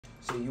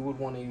So you would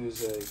want to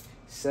use a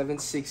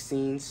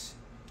 7/16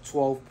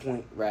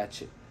 12-point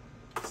ratchet.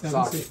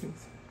 7/16.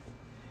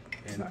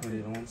 And put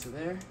it onto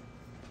there.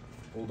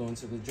 Hold on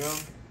to the drum.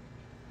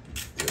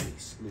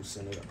 Release.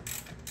 Loosen it up.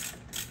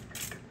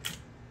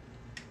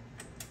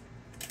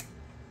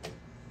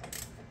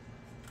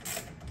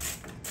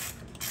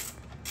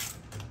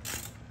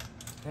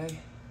 Okay.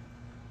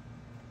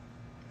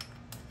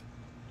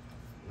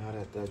 Now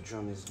that that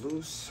drum is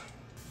loose.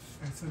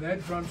 And so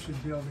that drum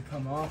should be able to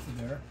come off of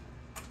there.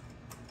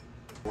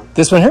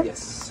 This one here?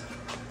 Yes.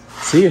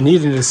 See, you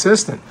need an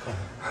assistant.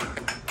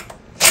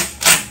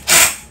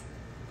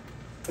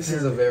 This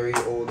is a very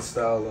old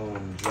style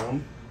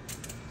drum.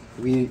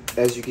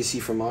 As you can see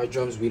from our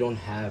drums, we don't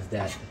have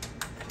that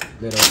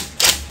little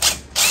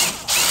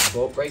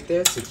bolt right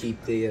there to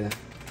keep the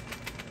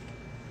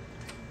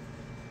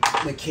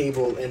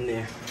cable in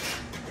there.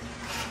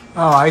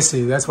 Oh, I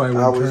see. That's why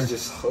we're ours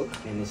just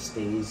hooked and it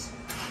stays.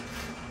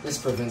 This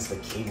prevents the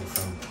cable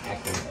from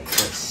acting like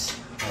this.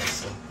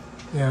 Also.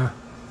 Yeah.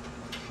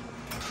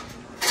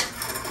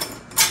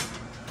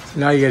 So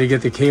now you got to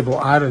get the cable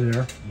out of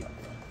there. Yep.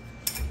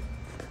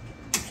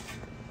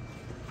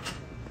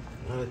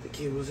 Now that the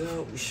cable's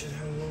out, we should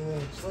have a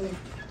little play.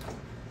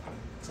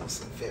 It's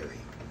also very.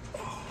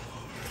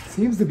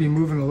 Seems to be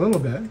moving a little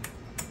bit.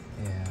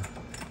 Yeah.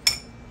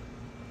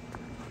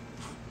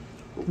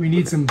 We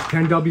need some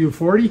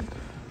 10W40.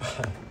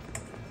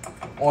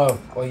 Oh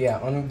yeah,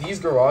 on these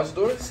garage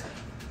doors,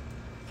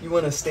 you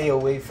want to stay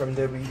away from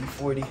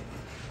WD-40.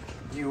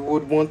 You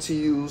would want to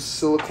use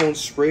silicone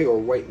spray or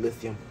white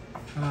lithium.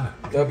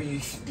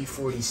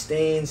 WD-40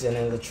 stains and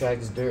it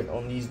attracts dirt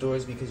on these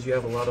doors because you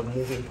have a lot of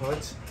moving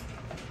parts.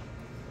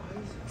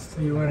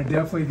 So you want to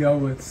definitely go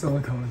with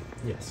silicone.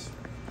 Yes.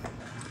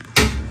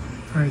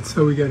 All right,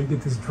 so we got to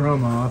get this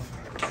drum off.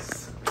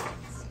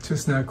 It's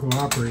just not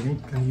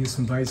cooperating. Gonna use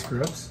some vice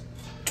grips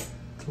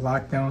to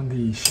lock down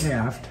the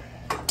shaft.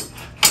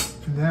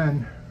 And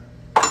then,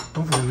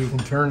 hopefully we can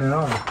turn it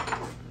on.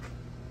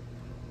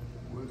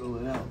 Wiggle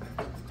it out.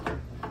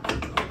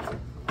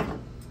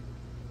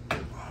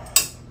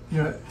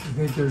 You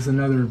think there's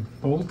another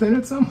bolt in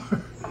it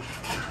somewhere?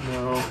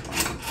 No.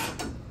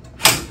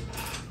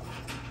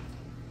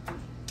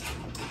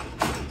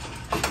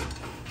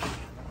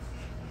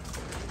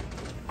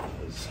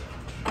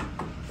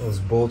 Those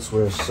bolts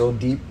were so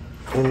deep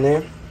in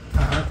there.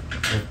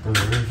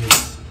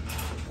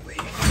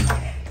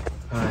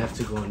 I have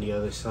to go on the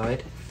other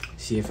side,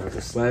 see if I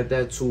can slide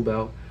that tube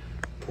out,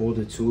 pull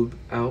the tube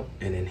out,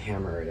 and then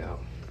hammer it out.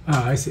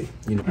 Ah, I see.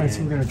 You know, all right,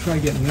 so we're going to try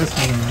getting this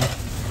one off.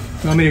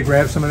 You want me to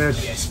grab some of that?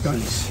 Yes,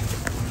 please.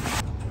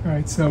 All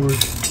right, so we're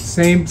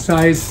same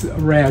size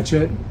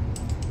ratchet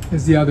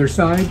as the other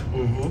side.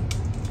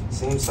 Mm-hmm.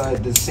 Same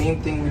side. The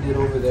same thing we did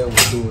over there,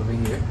 we'll do over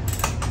here.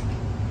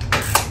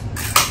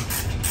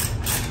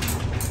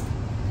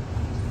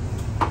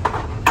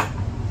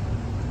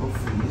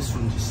 Hopefully this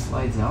one just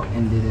slides out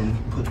and didn't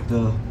put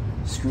the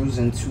screws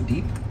in too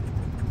deep.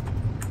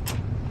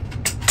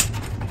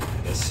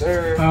 Yes,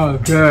 sir. Oh,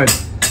 good.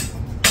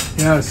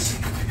 Yes.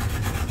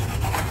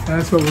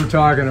 That's what we're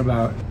talking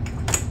about.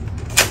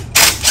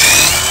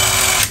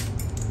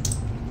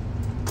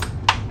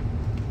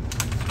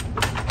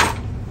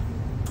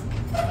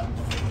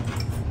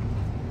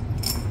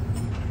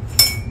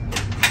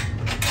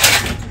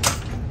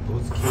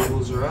 Both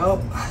cables are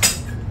out.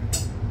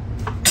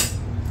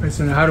 Right,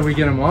 so now how do we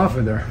get them off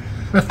of there?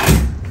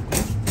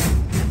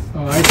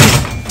 Oh, I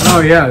see.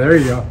 Oh, yeah, there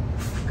you go.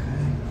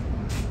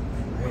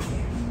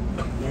 Okay.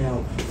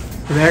 Now,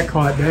 So that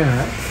caught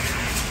that.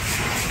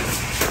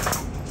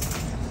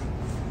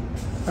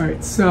 All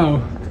right,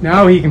 so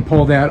now he can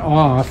pull that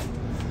off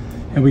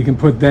and we can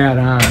put that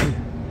on.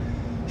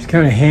 He's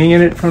kind of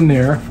hanging it from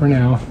there for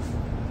now.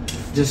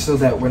 just so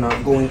that we're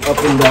not going up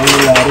and down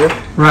the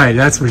ladder. Right,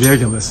 that's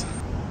ridiculous.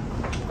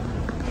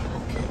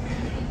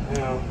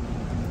 Now,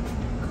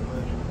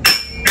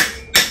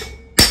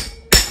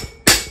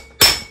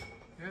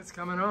 Yeah, it's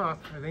coming off.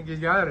 I think you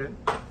got it.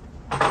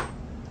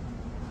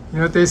 You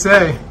know what they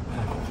say.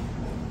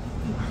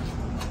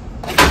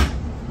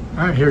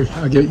 All right, here, you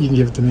can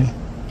give it to me.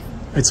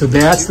 All right, so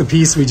that's the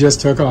piece we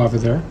just took off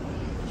of there.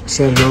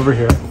 Set it over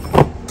here.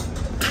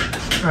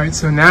 All right,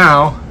 so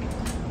now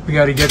we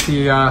got to get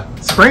the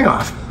spring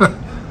off.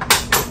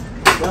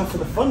 now for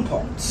the fun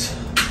parts.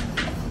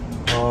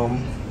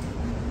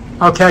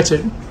 I'll catch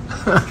it.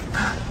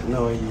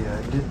 No, yeah,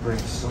 I did bring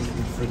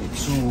something for the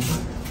tube.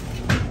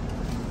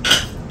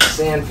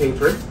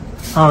 Sandpaper.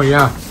 Oh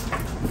yeah.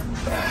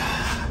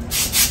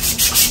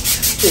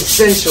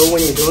 Essential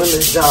when you're doing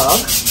this job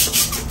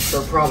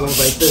for problems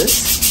like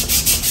this.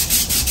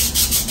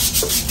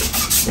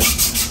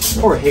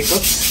 Or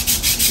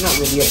hiccups. Not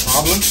really a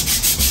problem.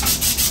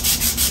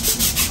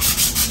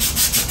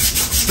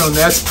 So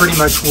that's pretty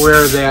much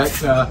where that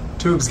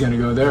tube's going to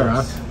go there,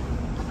 huh?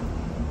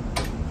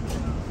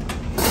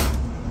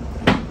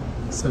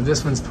 So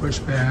this one's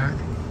pushed back.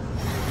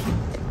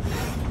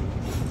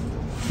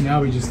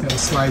 Now we just got to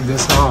slide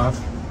this off.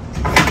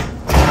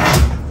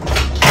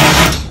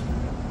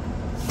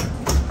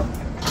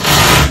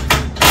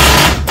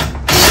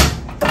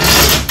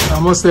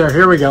 Almost there.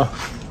 Here we go.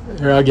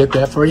 Here, I'll get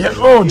that for you.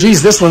 Oh,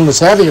 geez, this one was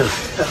heavier.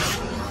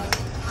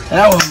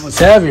 That one was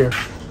heavier.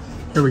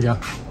 Here we go.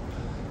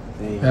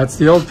 That's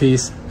the old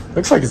piece.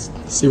 Looks like it's,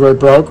 see where it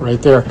broke?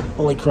 Right there.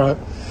 Holy crap.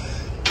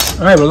 All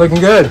right, we're looking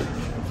good.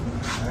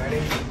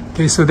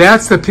 Okay, so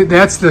that's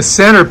the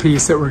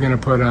centerpiece that we're going to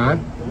put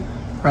on,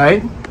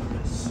 right?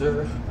 Yes,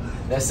 sir.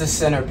 That's the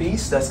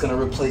centerpiece. That's going to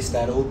replace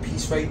that old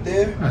piece right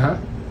there. Uh-huh.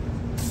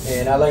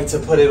 And I like to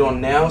put it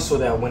on now so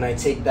that when I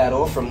take that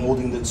off from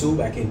holding the tube,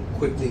 I can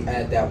quickly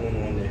add that one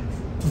on there.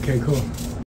 Okay, cool.